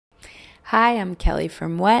Hi, I'm Kelly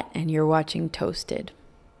from Wet, and you're watching Toasted.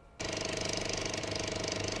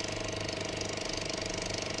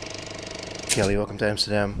 Kelly, welcome to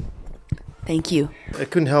Amsterdam. Thank you. I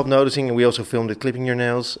couldn't help noticing, and we also filmed it clipping your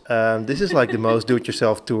nails. This is like the most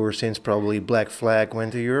do-it-yourself tour since probably Black Flag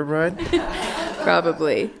went to Europe, right?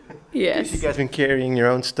 Probably. Yes. You guys been carrying your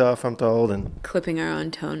own stuff, I'm told, and Clipping our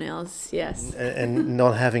own toenails, yes. and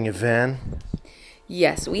not having a van.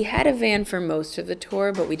 Yes, we had a van for most of the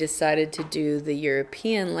tour, but we decided to do the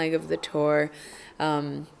European leg of the tour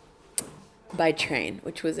by train,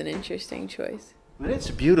 which was an interesting choice. But it's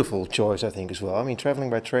a beautiful choice, I think, as well. I mean, traveling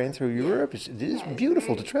by train through Europe, it is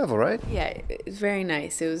beautiful to travel, right? Yeah, it was very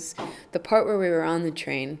nice. It was the part where we were on the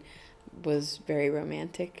train was very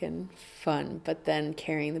romantic and fun, but then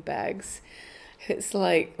carrying the bags, it's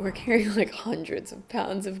like we're carrying like hundreds of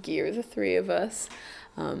pounds of gear, the three of us.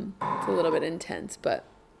 It's a little bit intense, but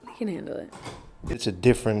we can handle it. It's a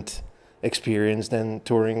different experience than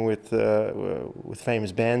touring with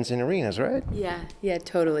famous bands in arenas, right? Yeah,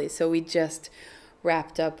 totally. So we just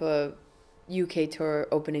wrapped up a UK tour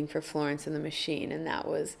opening for Florence and the Machine, and that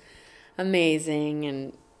was amazing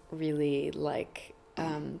and really like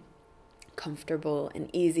comfortable and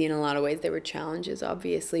easy in a lot of ways. There were challenges,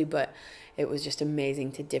 obviously, but it was just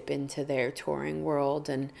amazing to dip into their touring world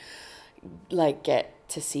and like get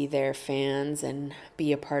to see their fans and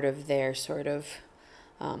be a part of their sort of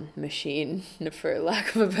machine, for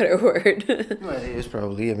lack of a better word. Well, it is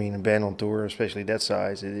probably. I mean, a band on tour, especially that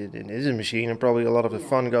size, it is a machine, and probably a lot of the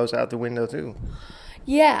fun goes out the window too.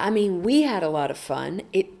 Yeah, I mean, we had a lot of fun.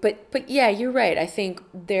 But yeah, you're right. I think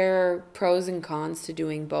there are pros and cons to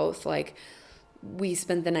doing both. Like, we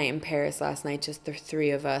spent the night in Paris last night, just the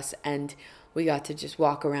three of us, and we got to just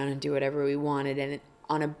walk around and do whatever we wanted. And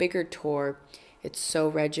on a bigger tour, it's so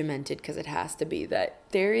regimented because it has to be that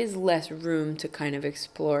there is less room to kind of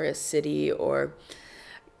explore a city or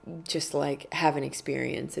just like have an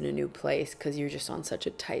experience in a new place because you're just on such a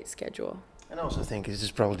tight schedule. And I also think this is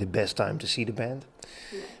probably the best time to see the band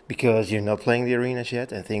because you're not playing the arenas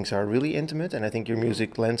yet and things are really intimate, and I think your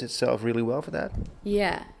music lends itself really well for that.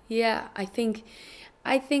 Yeah. I think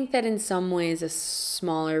that in some ways,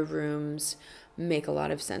 smaller rooms make a lot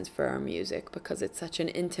of sense for our music because it's such an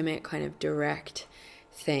intimate kind of direct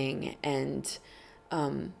thing. And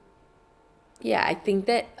yeah, I think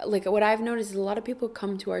that like what I've noticed is a lot of people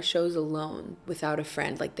come to our shows alone without a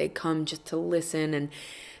friend. Like they come just to listen, and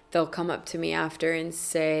they'll come up to me after and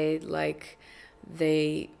say like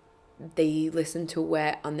they listen to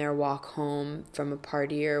Wet on their walk home from a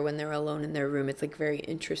party or when they're alone in their room. It's like very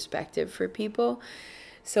introspective for people.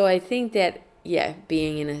 So I think that yeah,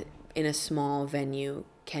 being in a small venue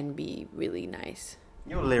can be really nice.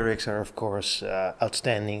 Your lyrics are, of course,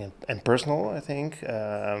 outstanding and personal, I think.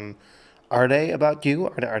 Are they about you?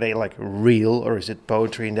 Are they like real, or is it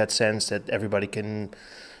poetry in that sense that everybody can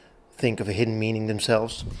think of a hidden meaning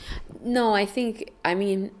themselves? No, I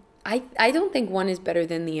mean, I don't think one is better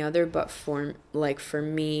than the other, but for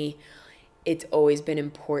me, it's always been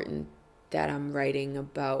important that I'm writing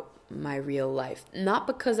about my real life. Not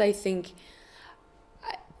because I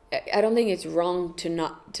don't think it's wrong to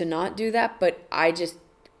not do that, but I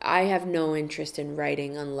have no interest in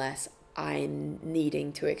writing unless I'm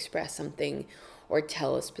needing to express something or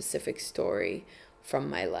tell a specific story from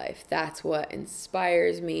my life. That's what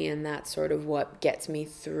inspires me, and that's sort of what gets me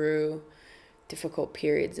through difficult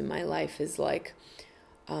periods in my life is like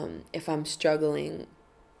if I'm struggling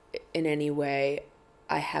in any way,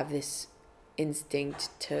 I have this instinct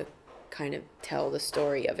to kind of tell the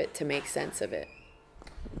story of it, to make sense of it.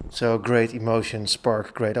 So great emotions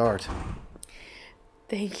spark great art.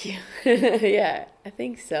 Thank you. Yeah, I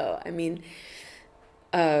think so.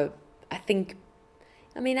 Uh, I think,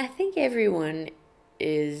 I think everyone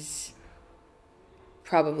is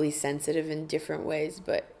probably sensitive in different ways,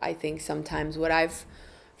 but I think sometimes what I've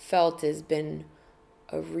felt has been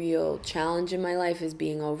a real challenge in my life is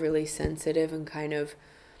being overly sensitive and kind of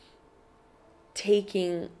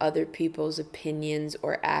taking other people's opinions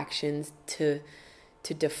or actions to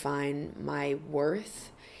define my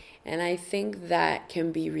worth. And I think that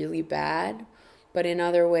can be really bad. But in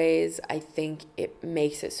other ways, I think it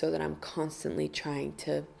makes it so that I'm constantly trying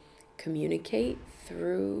to communicate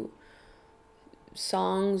through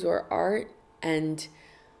songs or art. And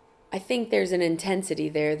I think there's an intensity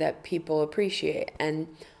there that people appreciate. And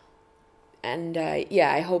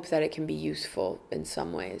yeah, I hope that it can be useful in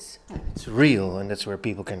some ways. It's real, and that's where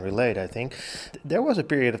people can relate, I think. There was a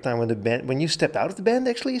period of time when you stepped out of the band,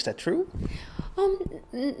 actually, is that true?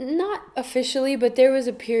 Not officially, but there was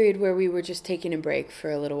a period where we were just taking a break for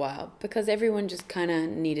a little while because everyone just kind of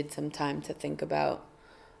needed some time to think about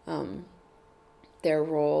their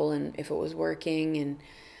role and if it was working.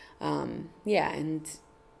 And yeah, and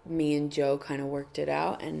me and Joe kind of worked it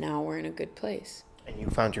out, and now we're in a good place. And you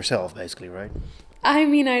found yourself, basically, right? I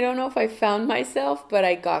mean, I don't know if I found myself, but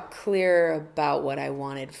I got clear about what I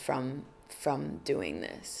wanted from doing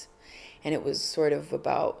this. And it was sort of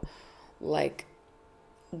about like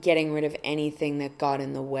getting rid of anything that got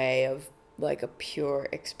in the way of like a pure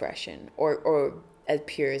expression, or as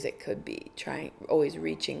pure as it could be, trying, always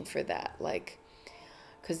reaching for that, like,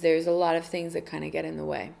 because there's a lot of things that kind of get in the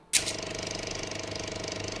way.